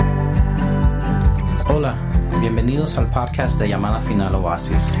Hola, bienvenidos al podcast de Llamada Final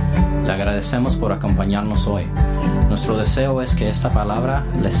Oasis. Le agradecemos por acompañarnos hoy. Nuestro deseo es que esta palabra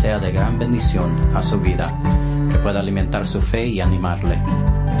le sea de gran bendición a su vida, que pueda alimentar su fe y animarle.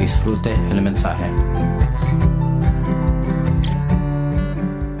 Disfrute el mensaje.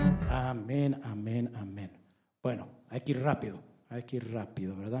 Amén, amén, amén. Bueno, hay que ir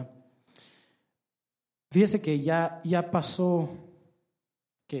rápido, ¿verdad? Fíjese que ya pasó,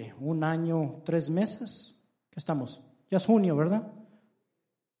 ¿qué? 1 año, 3 meses. ¿Qué estamos? Ya es junio, ¿verdad?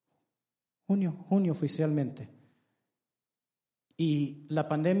 Junio oficialmente. Y la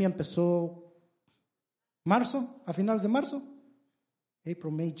pandemia empezó a finales de marzo.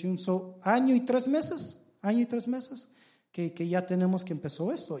 April, May, June, año y 3 meses que ya tenemos que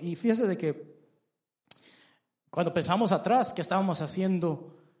empezó esto. Y fíjese de que cuando pensamos atrás, ¿qué estábamos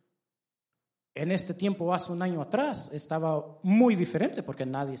haciendo en este tiempo hace 1 año atrás? Estaba muy diferente porque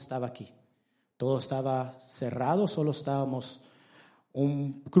nadie estaba aquí. Todo estaba cerrado, solo estábamos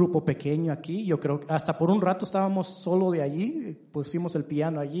un grupo pequeño aquí. Yo creo que hasta por un rato estábamos solo de allí, pusimos el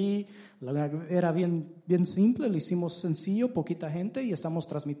piano allí, era bien simple, lo hicimos sencillo, poquita gente y estamos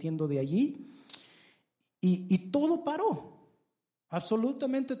transmitiendo de allí. Y todo paró,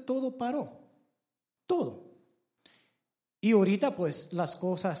 absolutamente todo paró, todo. Y ahorita pues las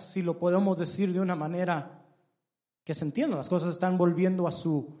cosas, si lo podemos decir de una manera que se entienda, las cosas están volviendo a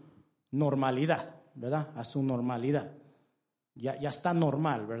su normalidad, ¿verdad? A su normalidad. Ya está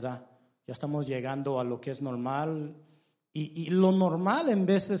normal, ¿verdad? Ya estamos llegando a lo que es normal. Y lo normal en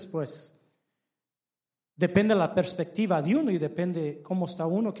veces pues depende de la perspectiva de uno y depende cómo está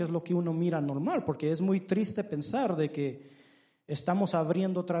uno, qué es lo que uno mira normal, porque es muy triste pensar de que estamos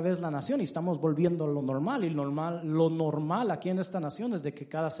abriendo otra vez la nación y estamos volviendo a lo normal. Y lo normal aquí en esta nación es de que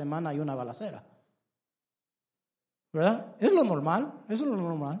cada semana hay una balacera, ¿verdad? Es lo normal, eso es lo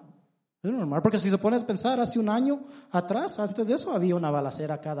normal. Es normal, porque si se pone a pensar, hace 1 año atrás, antes de eso, había una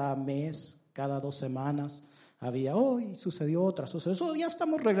balacera cada mes, cada 2 semanas. Había, hoy sucedió otra, sucedió. Eso ya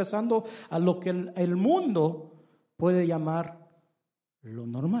estamos regresando a lo que el mundo puede llamar lo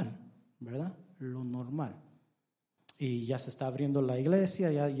normal, ¿verdad? Lo normal. Y ya se está abriendo la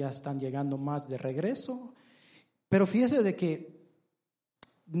iglesia, ya están llegando más de regreso. Pero fíjese de que,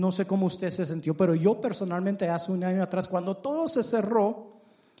 no sé cómo usted se sintió, pero yo personalmente hace 1 año atrás, cuando todo se cerró,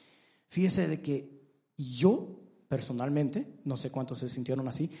 fíjese de que yo personalmente, no sé cuántos se sintieron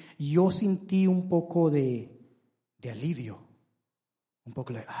así, yo sentí un poco de alivio, un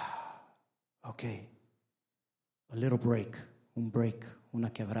poco de, ok, a little break,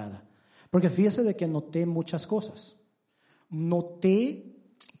 una quebrada. Porque fíjese de que noté muchas cosas. Noté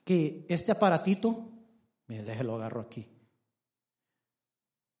que este aparatito, mire, déjelo agarro aquí,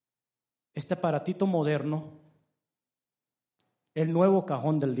 este aparatito moderno, el nuevo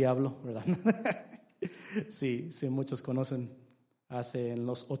cajón del diablo, ¿verdad? Sí, muchos conocen. En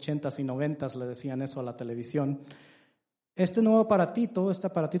los 80s y 90s le decían eso a la televisión. Este nuevo aparatito, este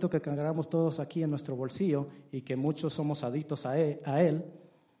aparatito que cargamos todos aquí en nuestro bolsillo y que muchos somos adictos a él,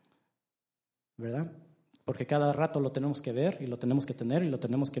 ¿verdad? Porque cada rato lo tenemos que ver y lo tenemos que tener y lo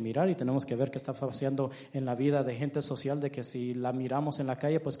tenemos que mirar y tenemos que ver qué está pasando en la vida de gente social, de que si la miramos en la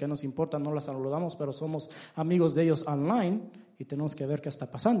calle, pues qué nos importa, no la saludamos, pero somos amigos de ellos online y tenemos que ver qué está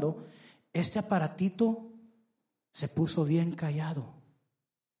pasando. Este aparatito se puso bien callado.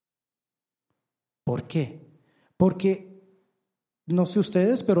 ¿Por qué? Porque, no sé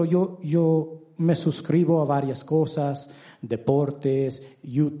ustedes, pero yo me suscribo a varias cosas, deportes,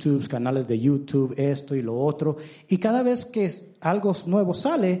 YouTube, canales de YouTube, esto y lo otro. Y cada vez que algo nuevo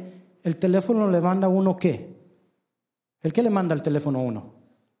sale, el teléfono le manda a uno ¿qué? ¿El qué le manda el teléfono a uno?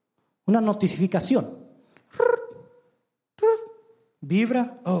 Una notificación.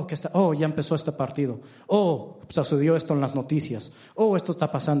 Vibra, ya empezó este partido. Sucedió esto en las noticias. Esto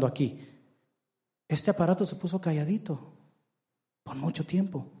está pasando aquí. Este aparato se puso calladito por mucho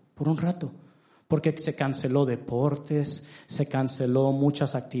tiempo, por un rato. Porque se canceló deportes, se canceló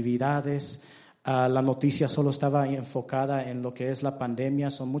muchas actividades. La noticia solo estaba enfocada en lo que es la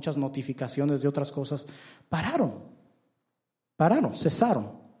pandemia. Son muchas notificaciones de otras cosas. Pararon,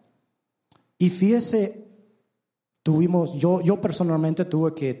 cesaron. Y fíjese, yo personalmente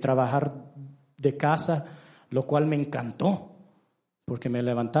tuve que trabajar de casa, lo cual me encantó. Porque me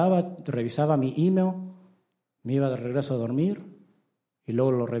levantaba, revisaba mi email, me iba de regreso a dormir y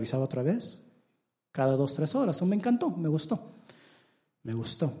luego lo revisaba otra vez. Cada 2-3 horas. Eso me encantó, me gustó.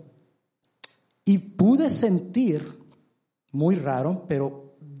 Y pude sentir, muy raro,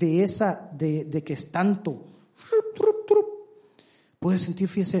 pero de que es tanto, pude sentir,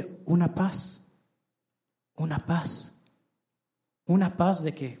 fíjese, una paz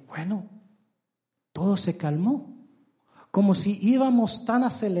de que, bueno, todo se calmó. Como si íbamos tan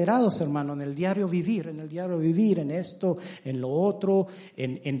acelerados, hermano, en el diario vivir, en esto, en lo otro,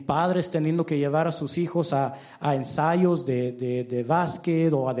 en padres teniendo que llevar a sus hijos a ensayos de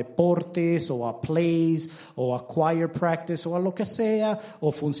básquet, o a deportes, o a plays, o a choir practice, o a lo que sea,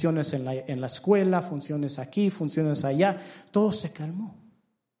 o funciones en la escuela, funciones aquí, funciones allá. Todo se calmó.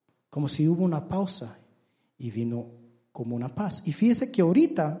 Como si hubo una pausa y vino como una paz. Y fíjese que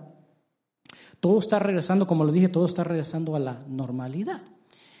ahorita todo está regresando, como les dije, todo está regresando a la normalidad.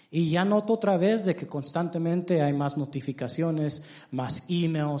 Y ya noto otra vez de que constantemente hay más notificaciones, más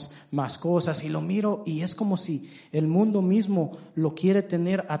emails, más cosas. Y lo miro y es como si el mundo mismo lo quiere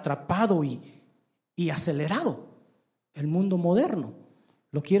tener atrapado y acelerado. El mundo moderno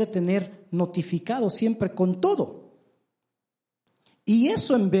lo quiere tener notificado siempre con todo. Y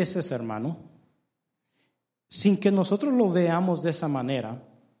eso en veces, hermano, sin que nosotros lo veamos de esa manera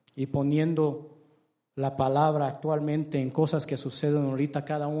y poniendo la palabra actualmente en cosas que suceden ahorita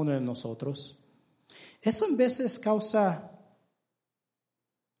cada uno de nosotros, eso en veces causa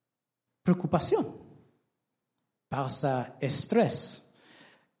preocupación, causa estrés,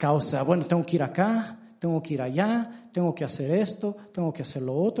 causa, bueno, tengo que ir acá, tengo que ir allá, tengo que hacer esto, tengo que hacer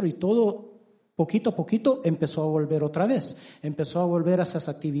lo otro, y todo poquito a poquito empezó a volver otra vez, empezó a volver a esas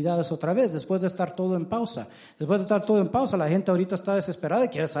actividades otra vez, después de estar todo en pausa. Después de estar todo en pausa, la gente ahorita está desesperada y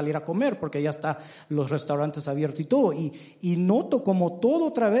quiere salir a comer porque ya están los restaurantes abiertos y todo. Y noto como todo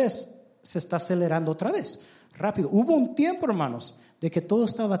otra vez se está acelerando otra vez, rápido. Hubo un tiempo, hermanos, de que todo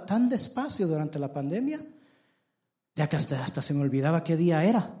estaba tan despacio durante la pandemia, ya que hasta se me olvidaba qué día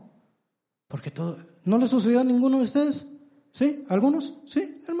era. Porque todo, ¿no le sucedió a ninguno de ustedes? ¿Sí? ¿Algunos?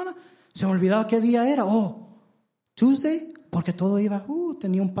 ¿Sí, hermana? Se me olvidaba qué día era. Tuesday, porque todo iba,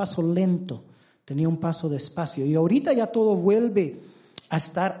 tenía un paso lento, tenía un paso despacio. Y ahorita ya todo vuelve a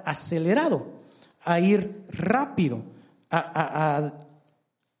estar acelerado, a ir rápido, a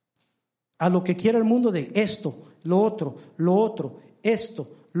lo que quiere el mundo de esto, lo otro, esto,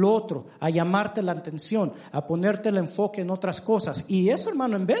 lo otro, a llamarte la atención, a ponerte el enfoque en otras cosas. Y eso,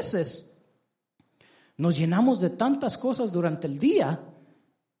 hermano, en veces nos llenamos de tantas cosas durante el día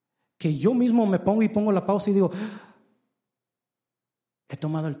que yo mismo me pongo la pausa y digo, ¿he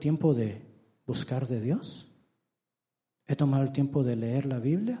tomado el tiempo de buscar de Dios? ¿He tomado el tiempo de leer la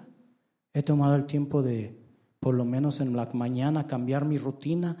Biblia? ¿He tomado el tiempo de, por lo menos en la mañana, cambiar mi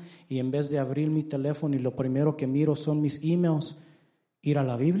rutina y en vez de abrir mi teléfono y lo primero que miro son mis emails, ir a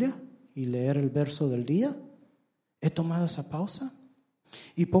la Biblia y leer el verso del día? ¿He tomado esa pausa?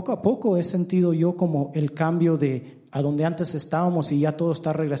 Y poco a poco he sentido yo como el cambio de a donde antes estábamos y ya todo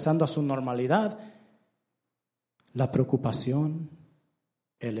está regresando a su normalidad. La preocupación,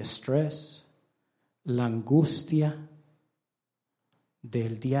 el estrés, la angustia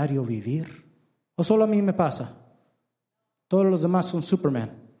del diario vivir. ¿O solo a mí me pasa? Todos los demás son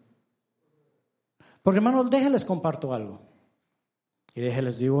Superman. Porque, hermanos, déjenles comparto algo. Y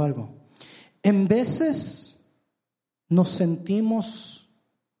déjenles digo algo. En veces nos sentimos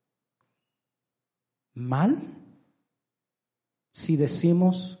mal si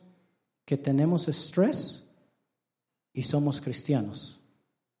decimos que tenemos estrés y somos cristianos.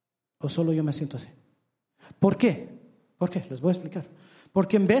 ¿O solo yo me siento así? ¿Por qué? ¿Por qué? Les voy a explicar.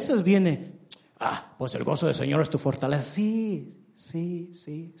 Porque en veces viene, pues el gozo del Señor es tu fortaleza. Sí.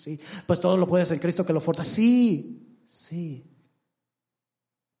 Pues todo lo puedes en Cristo que lo fortalece. Sí.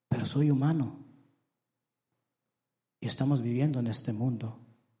 Pero soy humano. Y estamos viviendo en este mundo.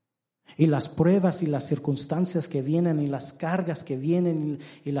 Y las pruebas y las circunstancias que vienen y las cargas que vienen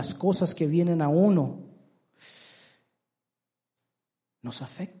y las cosas que vienen a uno nos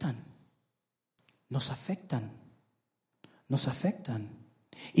afectan.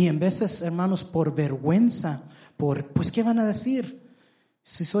 Y en veces, hermanos, por vergüenza, pues ¿qué van a decir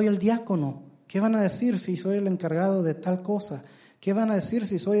si soy el diácono? ¿Qué van a decir si soy el encargado de tal cosa? ¿Qué van a decir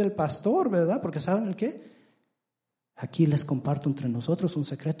si soy el pastor, verdad? Porque ¿saben el qué? Aquí les comparto entre nosotros un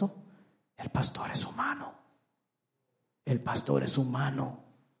secreto. El pastor es humano. El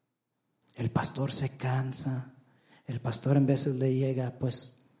pastor se cansa. El pastor en veces le llega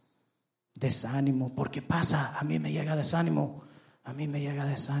pues desánimo. ¿Por qué pasa? A mí me llega desánimo.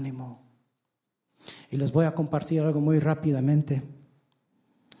 Y les voy a compartir algo muy rápidamente.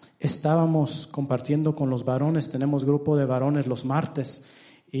 Estábamos compartiendo con los varones. Tenemos grupo de varones los martes.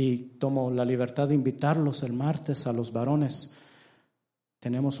 Y tomo la libertad de invitarlos el martes a los varones.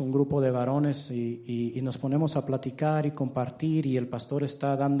 Tenemos un grupo de varones y nos ponemos a platicar y compartir, y el pastor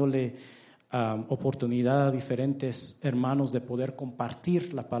está dándole oportunidad a diferentes hermanos de poder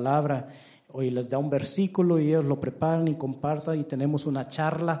compartir la palabra. Hoy les da un versículo y ellos lo preparan y comparten, y tenemos una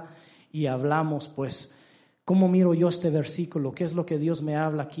charla y hablamos, pues, ¿cómo miro yo este versículo? ¿Qué es lo que Dios me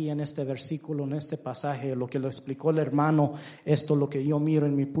habla aquí en este versículo, en este pasaje? Lo que lo explicó el hermano, esto es lo que yo miro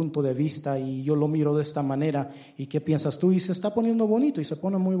en mi punto de vista y yo lo miro de esta manera. ¿Y qué piensas tú? Y se está poniendo bonito y se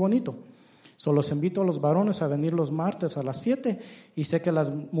pone muy bonito. So, los invito a los varones a venir los martes a las 7 y sé que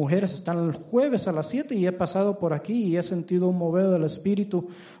las mujeres están el jueves a las 7 y he pasado por aquí y he sentido un mover del Espíritu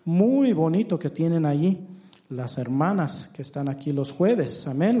muy bonito que tienen allí las hermanas que están aquí los jueves.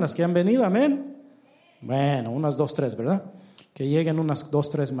 Amén, las que han venido, amén. Bueno, unas 2, 3, ¿verdad? Que lleguen unas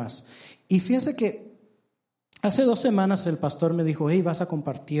 2, 3 más. Y fíjese que hace 2 semanas el pastor me dijo, hey, vas a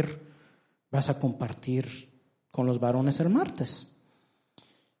compartir con los varones el martes.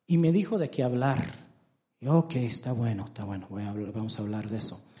 Y me dijo de qué hablar. Y ok, está bueno, vamos a hablar de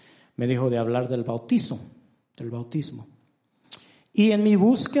eso. Me dijo de hablar del bautismo. Y en mi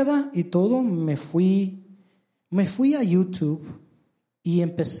búsqueda y todo me fui a YouTube y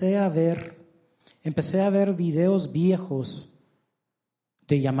empecé a ver videos viejos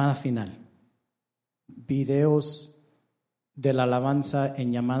de llamada final. Videos de la alabanza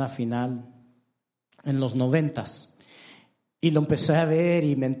en llamada final en los 90s. Y lo empecé a ver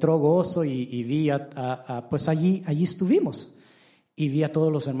y me entró gozo y vi pues allí estuvimos. Y vi a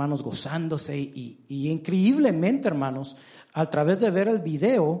todos los hermanos gozándose y increíblemente, hermanos, a través de ver el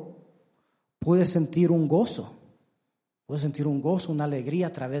video pude sentir un gozo, una alegría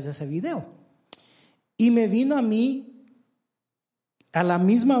a través de ese video. Y me vino a mí, a la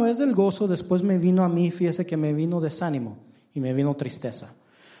misma vez del gozo, después me vino a mí, fíjese que me vino desánimo y me vino tristeza.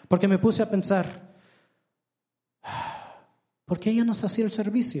 Porque me puse a pensar, ¿por qué ya no se hacía el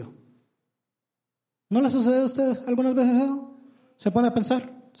servicio? ¿No le sucede a ustedes algunas veces eso? Se pone a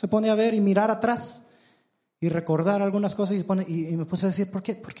pensar, se pone a ver y mirar atrás y recordar algunas cosas y me puse a decir, ¿por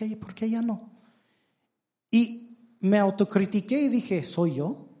qué ya no? Y me autocritiqué y dije, ¿soy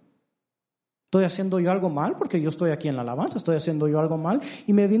yo? ¿Estoy haciendo yo algo mal? Porque yo estoy aquí en la alabanza, ¿estoy haciendo yo algo mal?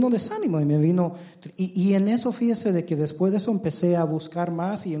 Y me vino desánimo y en eso fíjese de que después de eso empecé a buscar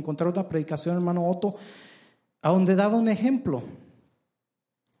más y encontrar otra predicación, hermano Otto, a donde daba un ejemplo,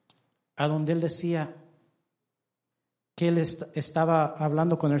 a donde él decía que él estaba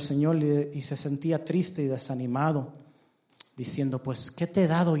hablando con el Señor y se sentía triste y desanimado, diciendo, pues, ¿qué te he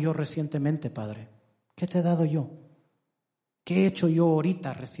dado yo recientemente, Padre? ¿Qué te he dado yo? ¿Qué he hecho yo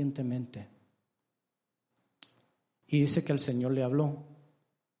ahorita recientemente? Y dice que el Señor le habló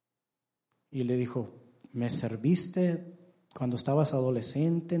y le dijo, ¿me serviste cuando estabas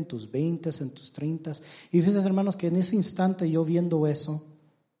adolescente, en tus 20s, en tus 30s? Y fíjense, hermanos, que en ese instante yo viendo eso,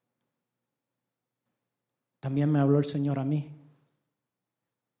 también me habló el Señor a mí.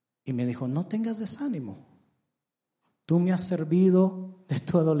 Y me dijo, no tengas desánimo. Tú me has servido de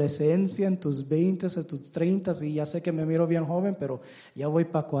tu adolescencia, en tus 20s, en tus 30s, y ya sé que me miro bien joven, pero ya voy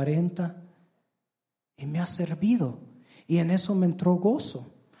para 40. Y me has servido. Y en eso me entró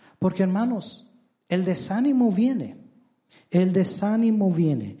gozo. Porque, hermanos, el desánimo viene.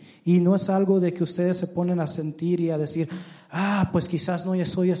 Y no es algo de que ustedes se ponen a sentir y a decir, pues quizás no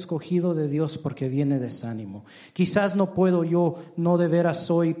soy escogido de Dios porque viene desánimo. Quizás no puedo yo, no de veras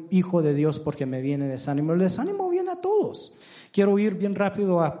soy hijo de Dios porque me viene desánimo. El desánimo viene a todos. Quiero ir bien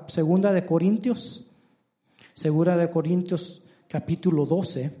rápido a 2 de Corintios capítulo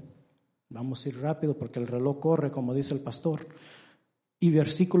 12. Vamos a ir rápido porque el reloj corre, como dice el pastor. Y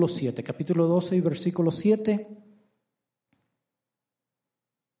versículo 7, capítulo 12 y versículo 7.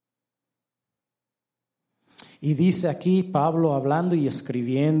 Y dice aquí Pablo hablando y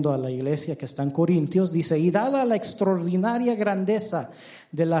escribiendo a la iglesia que está en Corintios, dice, y dada la extraordinaria grandeza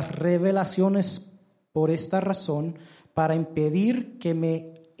de las revelaciones por esta razón, para impedir que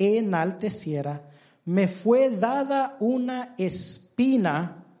me enalteciera, me fue dada una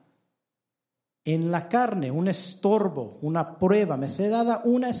espina en la carne, un estorbo, una prueba, me fue dada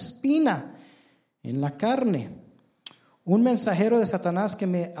una espina en la carne, un mensajero de Satanás que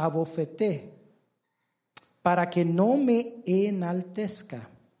me abofeté, para que no me enaltezca.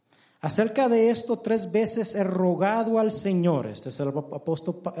 Acerca de esto 3 veces he rogado al Señor, este es el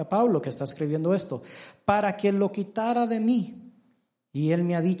apóstol Pablo que está escribiendo esto, para que lo quitara de mí. Y él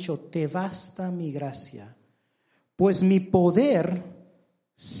me ha dicho, te basta mi gracia, pues mi poder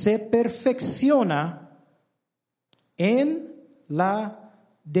se perfecciona en la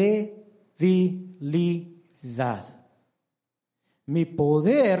debilidad. Mi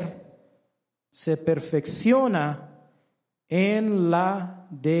poder se perfecciona en la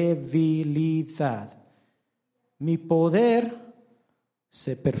debilidad. Mi poder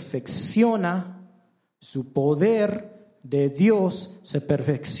se perfecciona, su poder de Dios se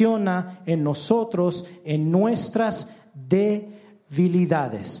perfecciona en nosotros, en nuestras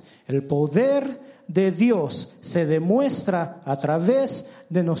debilidades. El poder de Dios se demuestra a través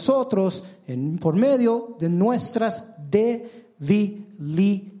de nosotros por medio de nuestras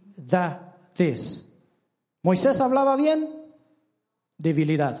debilidades. Moisés hablaba bien,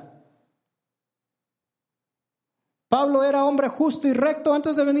 debilidad. Pablo era hombre justo y recto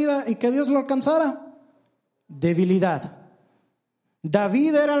antes de venir y que Dios lo alcanzara, debilidad.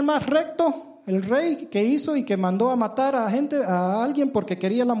 David era el más recto, el rey que hizo y que mandó a matar a alguien porque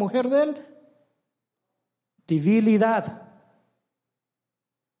quería la mujer de él, debilidad.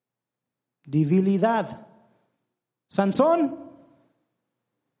 Sansón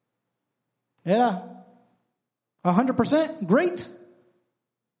era 100% great,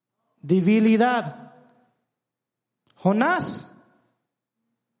 debilidad. Jonás,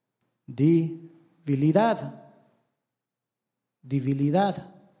 debilidad.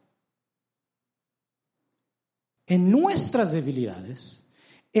 En nuestras debilidades,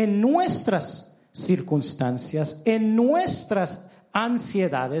 en nuestras circunstancias, en nuestras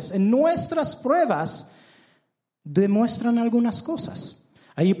ansiedades, en nuestras pruebas, demuestran algunas cosas.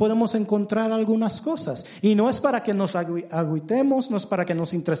 Allí podemos encontrar algunas cosas. Y no es para que nos agüitemos, no es para que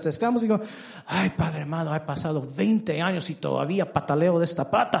nos entristezcamos y digo, ay, Padre amado, he pasado 20 años y todavía pataleo de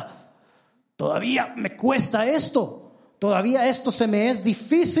esta pata. Todavía me cuesta esto. Todavía esto se me es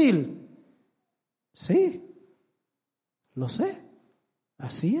difícil. Sí, lo sé.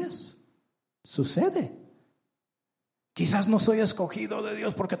 Así es. Sucede. Quizás no soy escogido de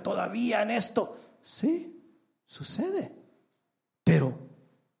Dios porque todavía en esto. Sí, sucede. Pero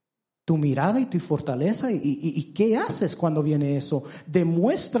tu mirada y tu fortaleza y ¿qué haces cuando viene eso?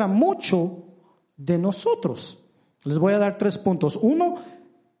 Demuestra mucho de nosotros. Les voy a dar 3 puntos. 1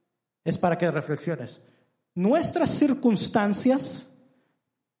 es para que reflexiones. ¿Nuestras circunstancias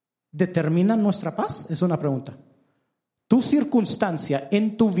determinan nuestra paz? Es una pregunta. ¿Tu circunstancia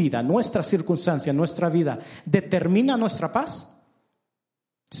en tu vida, nuestra circunstancia en nuestra vida, determina nuestra paz?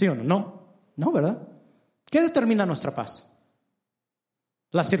 ¿Sí o no? No, ¿verdad? ¿Qué determina nuestra paz?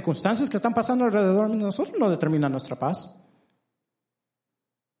 Las circunstancias que están pasando alrededor de nosotros no determinan nuestra paz.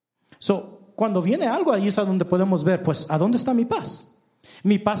 Cuando viene algo, ahí es a donde podemos ver, pues, ¿a dónde está mi paz?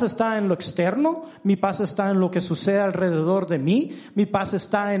 Mi paz está en lo externo, mi paz está en lo que sucede alrededor de mí, mi paz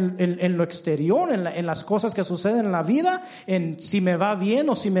está en lo exterior, en las cosas que suceden en la vida, en si me va bien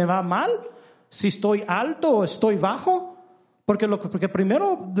o si me va mal, si estoy alto o estoy bajo. Porque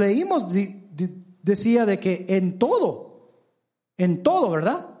primero leímos, decía de que en todo,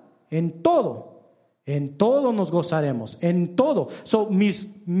 ¿verdad? En todo nos gozaremos, en todo.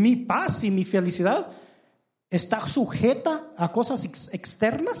 Mi paz y mi felicidad ¿está sujeta a cosas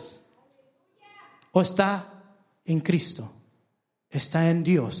externas? ¿O está en Cristo? Está en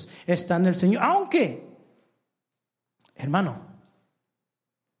Dios, está en el Señor. Aunque, hermano,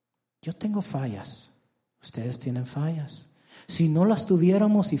 yo tengo fallas, ustedes tienen fallas. Si no las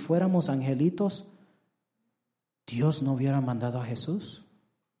tuviéramos y fuéramos angelitos, Dios no hubiera mandado a Jesús.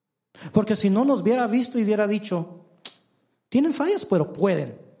 Porque si no nos hubiera visto y hubiera dicho, tienen fallas, pero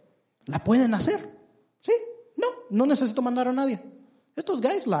la pueden hacer. Sí. No necesito mandar a nadie. Estos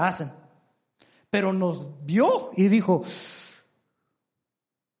guys la hacen. Pero nos vio y dijo,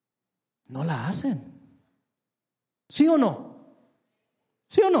 no la hacen. ¿Sí o no?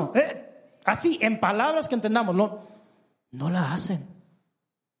 ¿Sí o no? Así, en palabras que entendamos, no la hacen.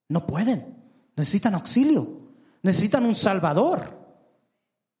 No pueden. Necesitan auxilio. Necesitan un salvador.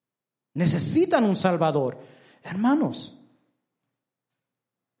 Hermanos,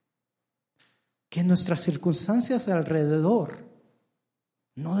 que nuestras circunstancias alrededor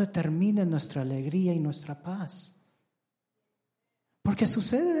no determinen nuestra alegría y nuestra paz. Porque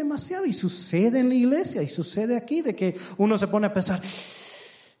sucede demasiado y sucede en la iglesia y sucede aquí de que uno se pone a pensar,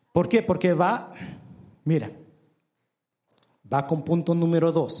 ¿por qué? Porque va con punto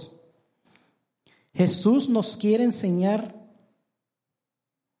número 2. Jesús nos quiere enseñar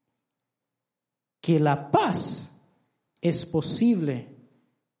que la paz es posible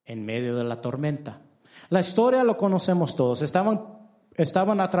en medio de la tormenta. La historia lo conocemos todos.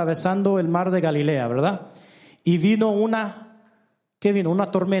 Estaban atravesando el mar de Galilea, ¿verdad? Y vino una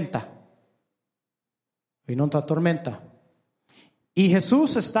tormenta. Vino una tormenta. Y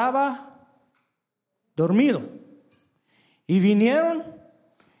Jesús estaba dormido. Y vinieron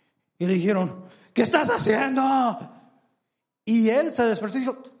y le dijeron, ¿qué estás haciendo? Y él se despertó y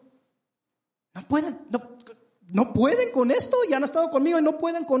dijo, no pueden con esto, ya han estado conmigo y no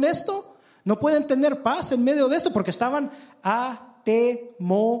pueden con esto, no pueden tener paz en medio de esto porque estaban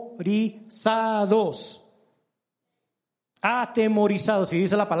atemorizados. Y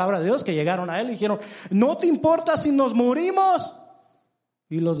dice la palabra de Dios que llegaron a él y dijeron, ¿no te importa si nos morimos?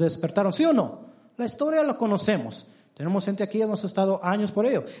 y los despertaron, ¿sí o no? La historia la conocemos. Tenemos gente aquí, hemos estado años por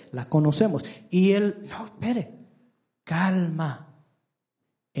ello. La conocemos. Y él, no, espere, calma.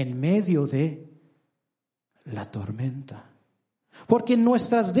 En medio de la tormenta. Porque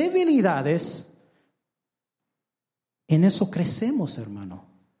nuestras debilidades, en eso crecemos, hermano.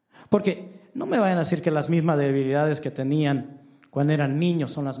 Porque no me vayan a decir que las mismas debilidades que tenían cuando eran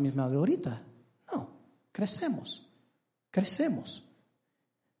niños son las mismas de ahorita. No, crecemos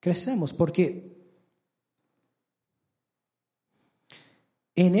porque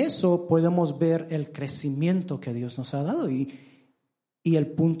en eso podemos ver el crecimiento que Dios nos ha dado. Y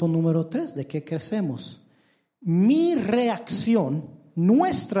el punto número 3, ¿de qué crecemos? Mi reacción,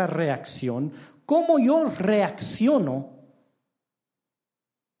 nuestra reacción, cómo yo reacciono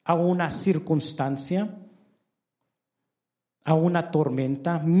a una circunstancia, a una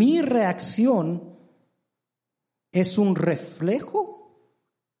tormenta. Mi reacción es un reflejo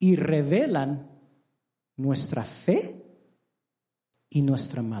y revelan nuestra fe y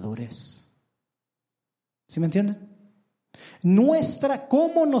nuestra madurez. ¿Sí me entienden?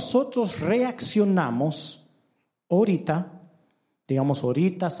 Cómo nosotros reaccionamos ahorita, digamos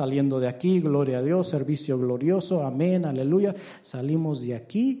ahorita saliendo de aquí, gloria a Dios, servicio glorioso, amén, aleluya, salimos de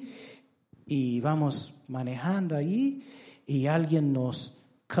aquí y vamos manejando ahí y alguien nos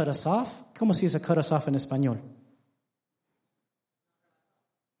cut us off. ¿Cómo se dice cut us off en español?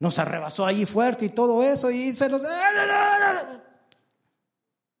 Nos arrebasó allí fuerte y todo eso y se nos... ¿De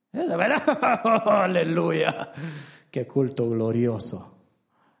verdad? Aleluya. Qué culto glorioso.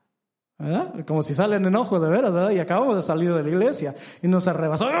 ¿Verdad? Como si salen enojos de veras, ¿verdad? Y acabamos de salir de la iglesia y nos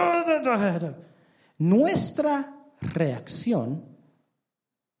arrebasó. Nuestra reacción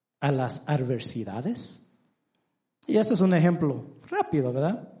a las adversidades, y ese es un ejemplo rápido,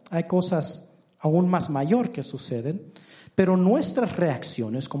 ¿verdad? Hay cosas aún más mayor que suceden, pero nuestras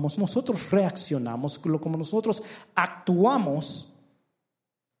reacciones, como nosotros reaccionamos, como nosotros actuamos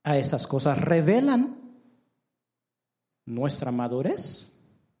a esas cosas, revelan nuestra madurez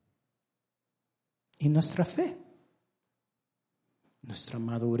y nuestra fe. Nuestra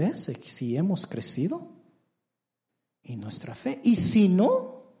madurez, si hemos crecido, y nuestra fe. Y si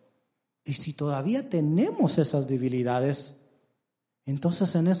no, y si todavía tenemos esas debilidades,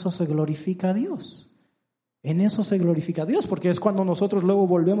 entonces en eso se glorifica a Dios. En eso se glorifica a Dios, porque es cuando nosotros luego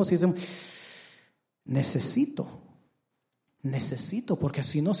volvemos y decimos, necesito, porque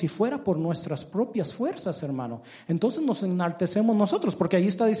si no, si fuera por nuestras propias fuerzas, hermano, entonces nos enaltecemos nosotros, porque allí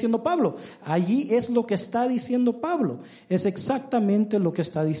está diciendo Pablo, allí es lo que está diciendo Pablo, es exactamente lo que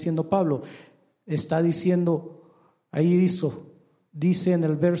está diciendo Pablo. Está diciendo, ahí dice en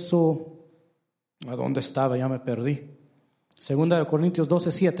el verso, ¿a dónde estaba? Ya me perdí. 2 Corintios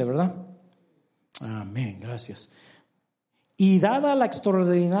 12:7, ¿verdad? Amén, gracias. Y dada la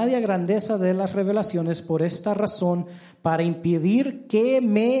extraordinaria grandeza de las revelaciones, por esta razón, para impedir que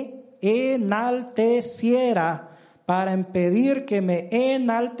me enalteciera,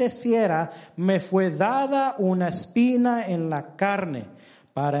 me fue dada una espina en la carne,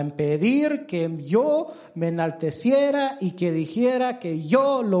 para impedir que yo me enalteciera y que dijera que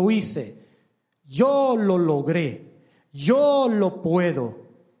yo lo hice, yo lo logré, yo lo puedo.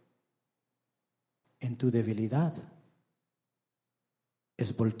 En tu debilidad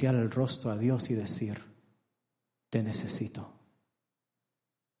es voltear el rostro a Dios y decir, te necesito.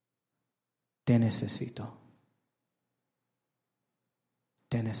 Te necesito.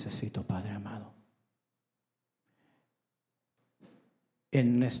 Te necesito, Padre amado.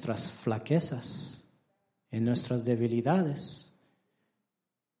 En nuestras flaquezas, en nuestras debilidades.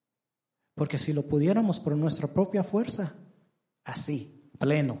 Porque si lo pudiéramos por nuestra propia fuerza, así,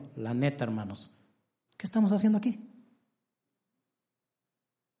 pleno, la neta, hermanos, ¿qué estamos haciendo aquí?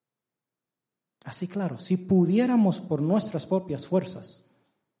 Así claro, si pudiéramos por nuestras propias fuerzas,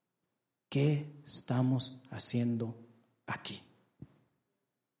 ¿qué estamos haciendo aquí?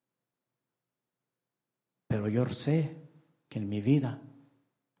 Pero yo sé que en mi vida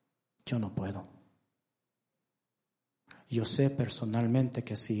yo no puedo. Yo sé personalmente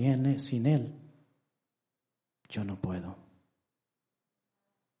que sin Él yo no puedo.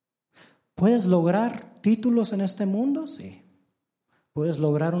 ¿Puedes lograr títulos en este mundo? Sí. ¿Puedes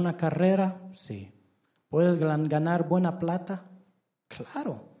lograr una carrera? Sí. ¿Puedes ganar buena plata?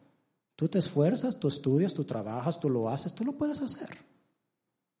 Claro. Tú te esfuerzas, tú estudias, tú trabajas, tú lo haces, tú lo puedes hacer.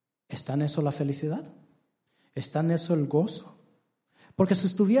 ¿Está en eso la felicidad? ¿Está en eso el gozo? Porque si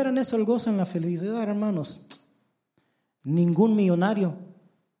estuviera en eso el gozo, en la felicidad, hermanos, ningún millonario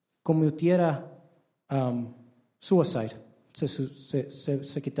cometiera suicide,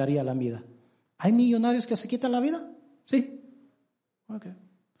 se quitaría la vida. ¿Hay millonarios que se quitan la vida? Sí. Okay.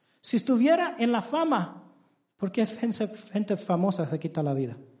 Si estuviera en la fama, ¿por qué gente famosa se quita la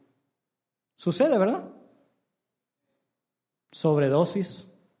vida? Sucede, ¿verdad? Sobredosis.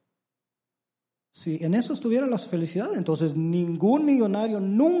 Si en eso estuviera la felicidad, entonces ningún millonario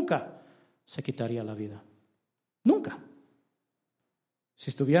nunca se quitaría la vida. Nunca. Si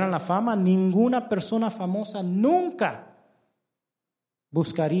estuviera en la fama, ninguna persona famosa nunca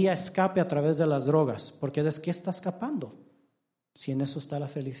buscaría escape a través de las drogas. Porque ¿de qué está escapando? Si en eso está la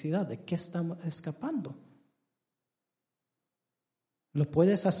felicidad, ¿de qué está escapando? ¿Lo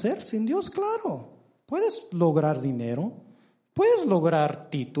puedes hacer sin Dios? Claro. Puedes lograr dinero, puedes lograr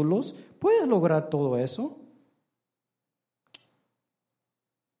títulos, puedes lograr todo eso.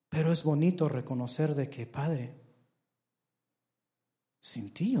 Pero es bonito reconocer de que, Padre,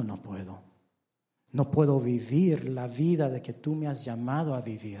 sin ti yo no puedo. No puedo vivir la vida de que tú me has llamado a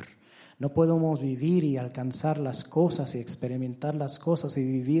vivir. No podemos vivir y alcanzar las cosas y experimentar las cosas y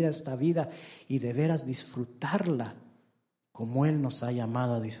vivir esta vida y de veras disfrutarla como Él nos ha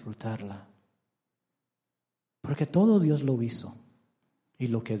llamado a disfrutarla. Porque todo Dios lo hizo. Y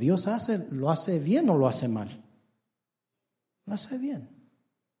lo que Dios hace, ¿lo hace bien o lo hace mal? Lo hace bien.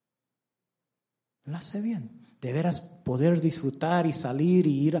 Lo hace bien. De veras poder disfrutar y salir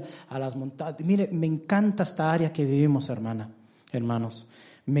y ir a las montañas. Mire, me encanta esta área que vivimos, hermanos.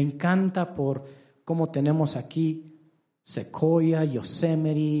 Me encanta por cómo tenemos aquí Sequoia,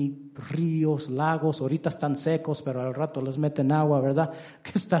 Yosemite, ríos, lagos. Ahorita están secos, pero al rato les meten agua, ¿verdad?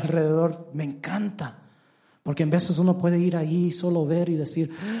 Que está alrededor. Me encanta. Porque en veces uno puede ir ahí y solo ver y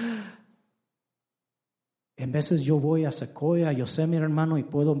decir... En veces yo voy a Sequoia, a Yosemite, hermano, y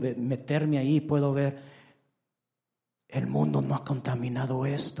puedo meterme ahí y puedo ver... El mundo no ha contaminado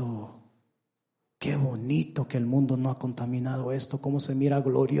esto. Qué bonito que el mundo no ha contaminado esto. Cómo se mira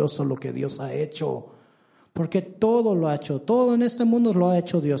glorioso lo que Dios ha hecho. Porque todo lo ha hecho. Todo en este mundo lo ha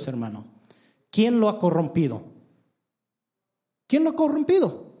hecho Dios, hermano. ¿Quién lo ha corrompido? ¿Quién lo ha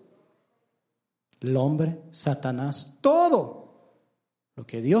corrompido? El hombre, Satanás, todo. Lo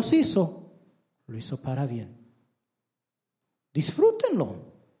que Dios hizo, lo hizo para bien. Disfrútenlo.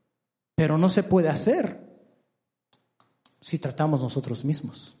 Pero no se puede hacer si tratamos nosotros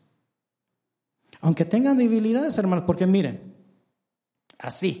mismos. Aunque tengan debilidades, hermanos, porque miren,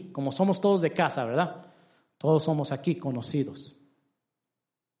 así como somos todos de casa, ¿verdad? Todos somos aquí conocidos.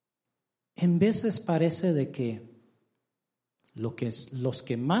 En veces parece de que los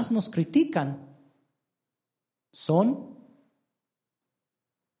que más nos critican son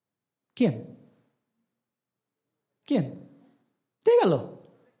 ¿quién? ¿Quién? Dígalo.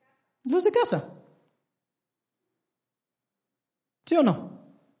 Los de casa. ¿Sí o no?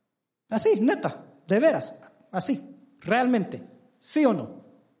 Así, neta, de veras, así, realmente, ¿sí o no?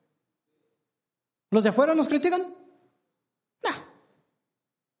 ¿Los de afuera nos critican? No.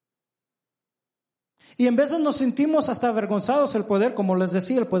 Y en veces nos sentimos hasta avergonzados el poder, como les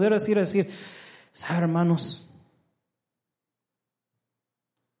decía, el poder decir, hermanos,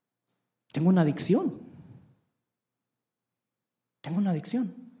 tengo una adicción.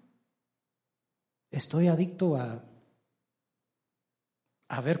 Estoy adicto a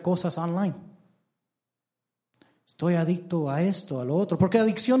ver cosas online. Estoy adicto a esto, a lo otro. Porque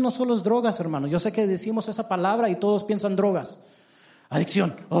adicción no solo es drogas, hermanos. Yo sé que decimos esa palabra y todos piensan drogas.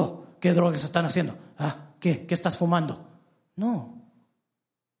 Adicción. Oh, ¿qué drogas están haciendo? ¿Qué estás fumando? No,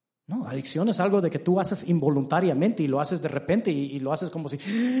 adicción es algo de que tú haces involuntariamente y lo haces de repente y lo haces como si...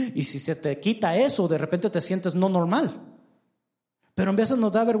 Y si se te quita eso, de repente te sientes no normal. Pero en veces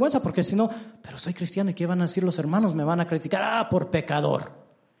nos da vergüenza porque si no, pero soy cristiano y ¿qué van a decir los hermanos? Me van a criticar, por pecador.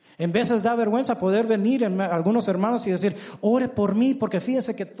 En veces da vergüenza poder venir en algunos hermanos y decir, ore por mí porque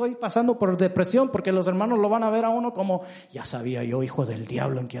fíjese que estoy pasando por depresión, porque los hermanos lo van a ver a uno como, ya sabía yo, hijo del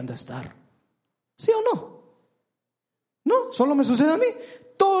diablo, en qué anda a estar. ¿Sí o no? No, solo me sucede a mí.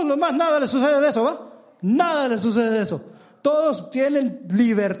 Todos los demás, nada les sucede de eso, ¿va? Nada les sucede de eso. Todos tienen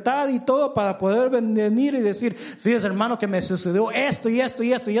libertad y todo para poder venir y decir, fíjese hermano que me sucedió esto y esto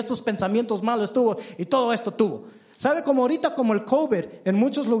y esto y estos pensamientos malos tuvo y todo esto tuvo. ¿Sabe? Como ahorita, como el COVID, en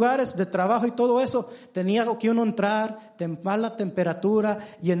muchos lugares de trabajo y todo eso, tenía que uno entrar, tomar la temperatura,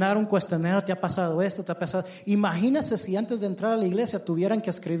 llenar un cuestionario, ¿te ha pasado esto? ¿Te ha pasado? Imagínese si antes de entrar a la iglesia tuvieran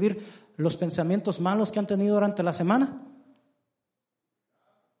que escribir los pensamientos malos que han tenido durante la semana.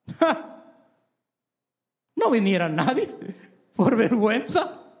 ¡Ja! No viniera nadie por vergüenza.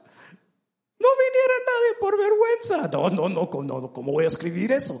 No viniera nadie por vergüenza. No, ¿cómo voy a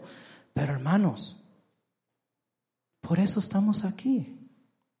escribir eso? Pero hermanos, por eso estamos aquí.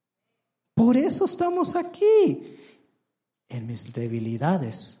 Por eso estamos aquí. En mis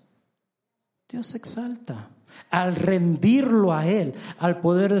debilidades, Dios exalta. al rendirlo a Él, al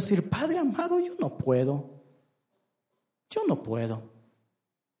poder decir, Padre amado, yo no puedo.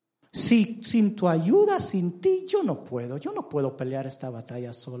 Sin tu ayuda, sin ti, yo no puedo pelear esta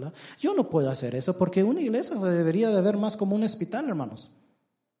batalla sola. Yo no puedo hacer eso, porque una iglesia se debería de ver más como un hospital, hermanos.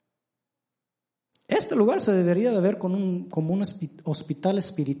 Este lugar se debería de ver como un hospital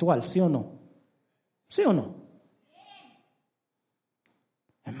espiritual, ¿sí o no? ¿Sí o no?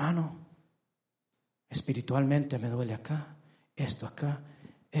 Hermano, espiritualmente me duele acá, esto acá,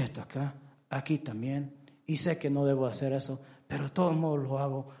 aquí también. Y sé que no debo hacer eso, pero de todos modos lo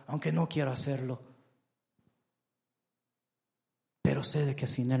hago, aunque no quiero hacerlo. Pero sé de que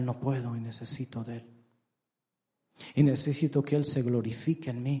sin Él no puedo y necesito de Él. Y necesito que Él se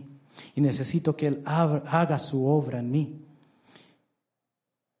glorifique en mí. Y necesito que Él haga su obra en mí.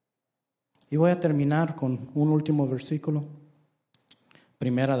 Y voy a terminar con un último versículo.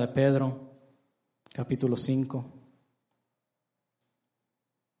 Primera de Pedro, capítulo 5.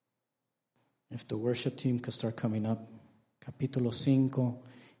 If the worship team could start coming up. Capítulo 5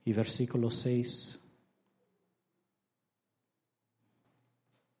 y versículo 6.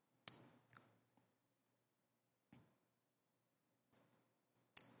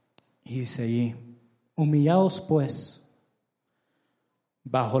 Y dice allí, humillaos pues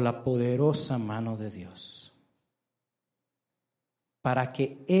bajo la poderosa mano de Dios, para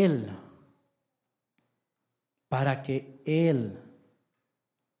que Él,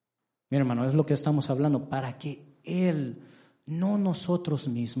 mi hermano, es lo que estamos hablando, para que Él, no nosotros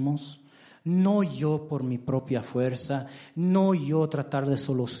mismos, no yo por mi propia fuerza, no yo tratar de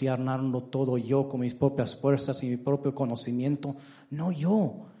solucionarlo todo yo con mis propias fuerzas y mi propio conocimiento, no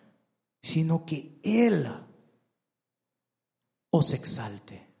yo, sino que Él os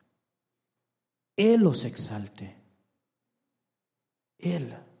exalte. Él os exalte.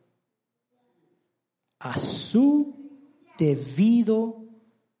 Él, a su debido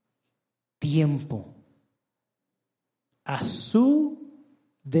tiempo. A su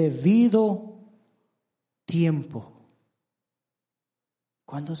debido tiempo.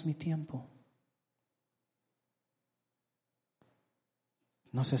 ¿Cuándo es mi tiempo?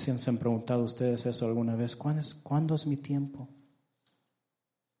 No sé si se han preguntado ustedes eso alguna vez. ¿Cuándo es mi tiempo?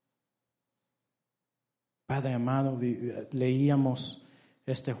 Padre amado, leíamos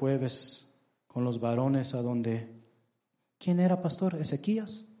este jueves con los varones a donde, ¿quién era pastor?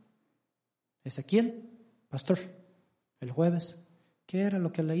 Ezequías. Ezequiel, pastor, el jueves. ¿Qué era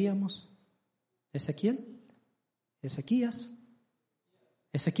lo que leíamos? Ezequiel, Ezequías,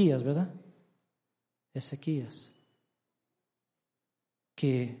 ¿verdad? Ezequías.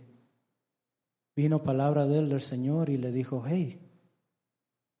 Que vino palabra de él del Señor y le dijo, hey,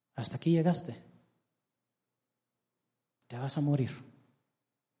 hasta aquí llegaste, te vas a morir.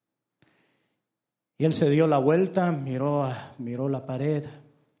 Y él se dio la vuelta, miró la pared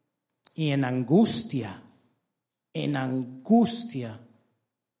y en angustia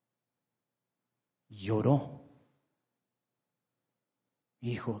lloró.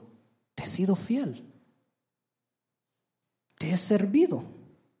 Dijo, te he sido fiel. Te he servido,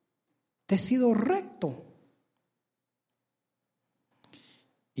 te he sido recto.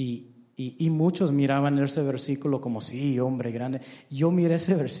 Y muchos miraban ese versículo como, sí, hombre grande. Yo miré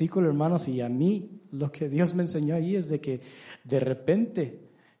ese versículo, hermanos, y a mí lo que Dios me enseñó ahí es de que de repente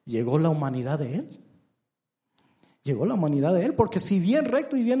llegó la humanidad de Él. Llegó la humanidad de Él, porque si bien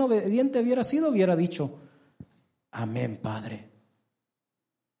recto y bien obediente hubiera sido, hubiera dicho, amén, Padre.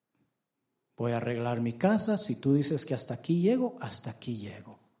 Voy a arreglar mi casa. Si tú dices que hasta aquí llego, hasta aquí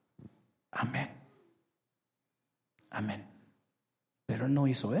llego. Amén. Amén. Pero él no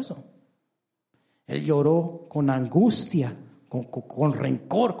hizo eso. Él lloró con angustia, con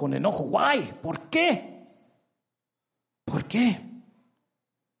rencor, con enojo. Why? ¿Por qué? ¿Por qué?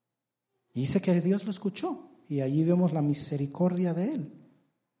 Y dice que Dios lo escuchó. Y allí vemos la misericordia de Él.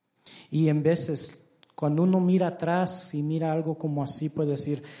 Y en veces, cuando uno mira atrás y mira algo como así, puede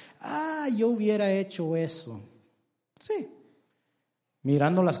decir, yo hubiera hecho eso. Sí.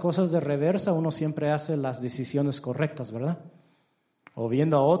 Mirando las cosas de reversa, uno siempre hace las decisiones correctas, ¿verdad? O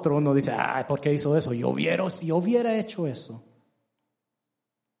viendo a otro, uno dice, ¿por qué hizo eso? Yo hubiera hecho eso.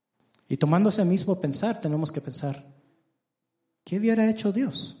 Y tomando ese mismo pensar, tenemos que pensar, ¿qué hubiera hecho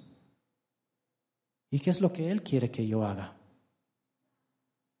Dios? ¿Y qué es lo que Él quiere que yo haga?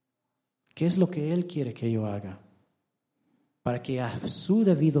 ¿Qué es lo que Él quiere que yo haga? Para que a su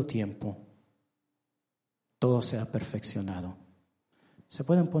debido tiempo todo sea perfeccionado. Se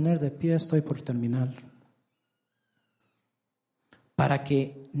pueden poner de pie, estoy por terminar. Para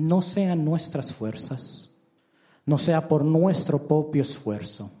que no sean nuestras fuerzas, no sea por nuestro propio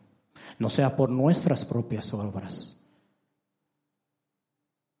esfuerzo, no sea por nuestras propias obras,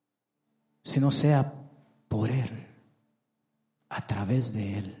 sino sea por Él, a través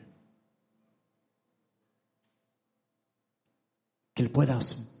de Él. Que Él pueda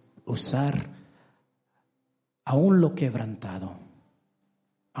usar aún lo quebrantado,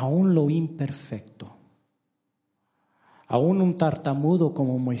 aún lo imperfecto, aún un tartamudo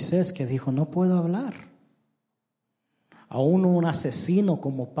como Moisés que dijo, no puedo hablar, aún un asesino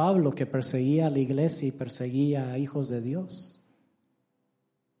como Pablo que perseguía a la iglesia y perseguía a hijos de Dios,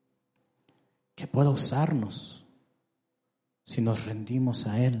 que pueda usarnos si nos rendimos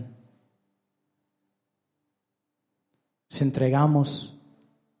a Él, si entregamos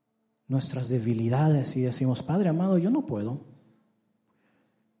nuestras debilidades y decimos, Padre amado, yo no puedo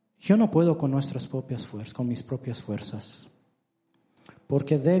con nuestras propias fuerzas, con mis propias fuerzas,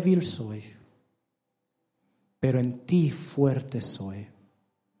 porque débil soy, pero en ti fuerte soy.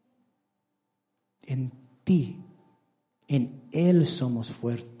 En ti, en Él somos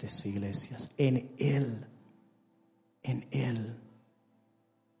fuertes, iglesias, en Él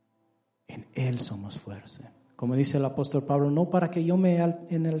somos fuertes. Como dice el apóstol Pablo, no para que yo me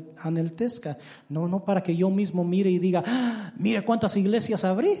enaltezca, no para que yo mismo mire y diga, mire cuántas iglesias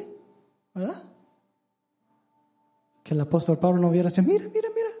abrí, ¿verdad? Que el apóstol Pablo no hubiera dicho, mírame.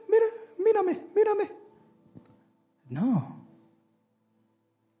 No,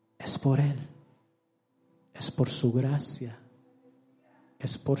 es por Él, es por su gracia,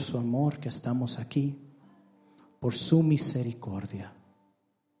 es por su amor que estamos aquí, por su misericordia,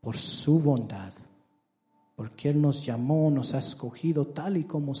 por su bondad. Porque Él nos llamó, nos ha escogido tal y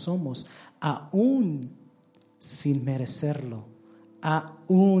como somos, aún sin merecerlo,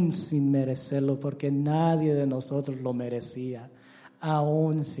 porque nadie de nosotros lo merecía,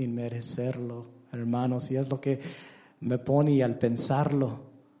 aún sin merecerlo, hermanos. Y es lo que me pone, y al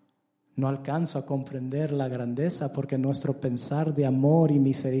pensarlo, no alcanzo a comprender la grandeza, porque nuestro pensar de amor y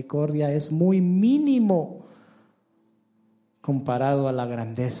misericordia es muy mínimo comparado a la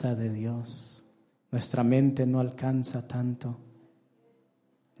grandeza de Dios. Nuestra mente no alcanza tanto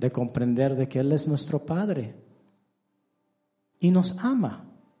de comprender de que Él es nuestro Padre y nos ama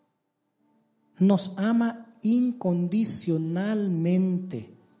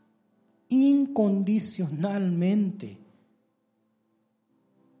incondicionalmente,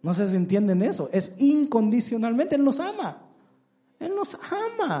 No sé si entienden eso, es incondicionalmente, Él nos ama, y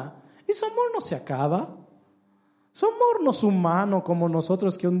su amor no se acaba. Su amor no es humano como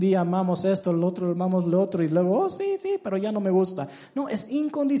nosotros, que un día amamos esto, el otro amamos lo otro, y luego, sí, pero ya no me gusta. No, es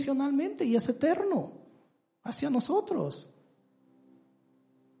incondicionalmente y es eterno hacia nosotros.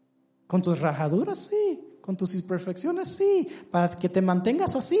 Con tus rajaduras, sí. Con tus imperfecciones, sí. Para que te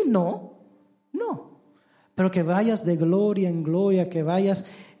mantengas así, no. Pero que vayas de gloria en gloria, que vayas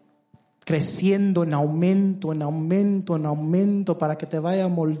creciendo en aumento, para que te vaya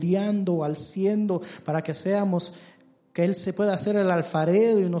moldeando, alciendo, para que Él se pueda hacer el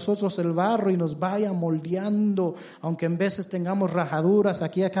alfarero y nosotros el barro, y nos vaya moldeando, aunque en veces tengamos rajaduras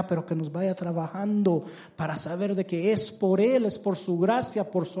aquí y acá, pero que nos vaya trabajando para saber de que es por Él, es por su gracia,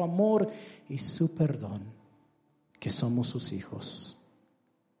 por su amor y su perdón, que somos sus hijos,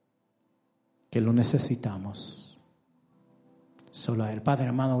 que lo necesitamos. Solo a Él. Padre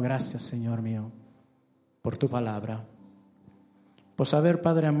amado, gracias, Señor mío, por tu palabra, por saber,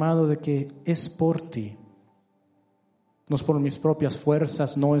 Padre amado, de que es por ti, no es por mis propias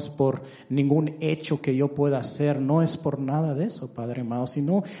fuerzas, no es por ningún hecho que yo pueda hacer, no es por nada de eso, Padre amado,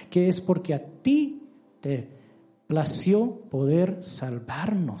 sino que es porque a ti te plació poder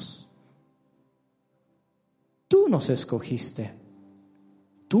salvarnos. Tú nos escogiste,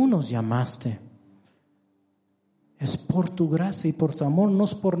 tú nos llamaste. Es por tu gracia y por tu amor, no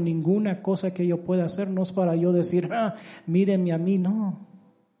es por ninguna cosa que yo pueda hacer, no es para yo decir, mírenme a mí, no,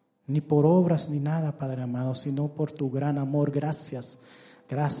 ni por obras ni nada, Padre amado, sino por tu gran amor. Gracias,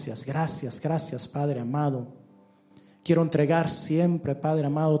 Padre amado. Quiero entregar siempre, Padre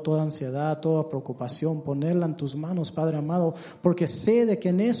amado, toda ansiedad, toda preocupación, ponerla en tus manos, Padre amado, porque sé de que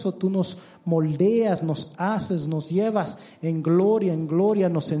en eso tú nos moldeas, nos haces, nos llevas en gloria,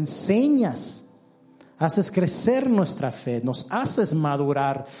 nos enseñas. Haces crecer nuestra fe, nos haces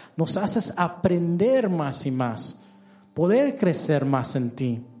madurar, nos haces aprender más y más, poder crecer más en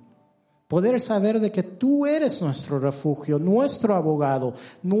ti, poder saber de que tú eres nuestro refugio, nuestro abogado,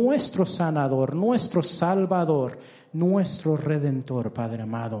 nuestro sanador, nuestro salvador, nuestro redentor, Padre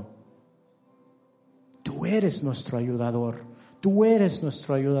amado. Tú eres nuestro ayudador,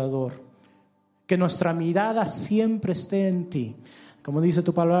 que nuestra mirada siempre esté en ti. Como dice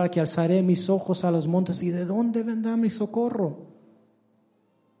tu palabra, que alzaré mis ojos a los montes, ¿y de dónde vendrá mi socorro?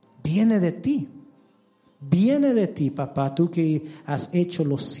 viene de ti. Viene de ti, papá, tú que has hecho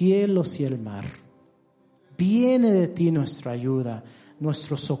los cielos y el mar. Viene de ti nuestra ayuda,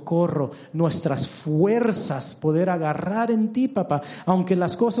 nuestro socorro, nuestras fuerzas, poder agarrar en ti, papá. Aunque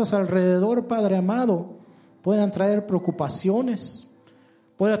las cosas alrededor, Padre amado, puedan traer preocupaciones,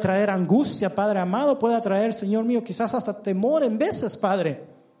 pueda traer angustia, Padre amado, pueda traer, Señor mío, quizás hasta temor en veces, Padre.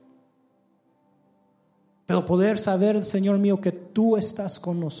 Pero poder saber, Señor mío, que tú estás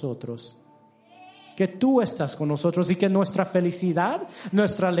con nosotros. Que tú estás con nosotros y que nuestra felicidad,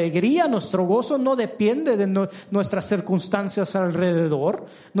 nuestra alegría, nuestro gozo no depende de nuestras circunstancias alrededor,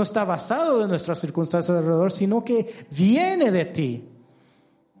 no está basado en nuestras circunstancias alrededor, sino que viene de ti.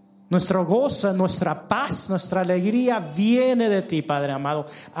 Nuestro gozo, nuestra paz, nuestra alegría viene de ti, Padre amado.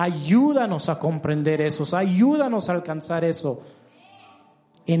 Ayúdanos a comprender eso, ayúdanos a alcanzar eso.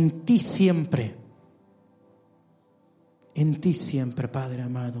 En ti siempre, Padre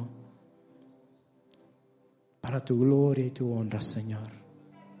amado. Para tu gloria y tu honra, Señor.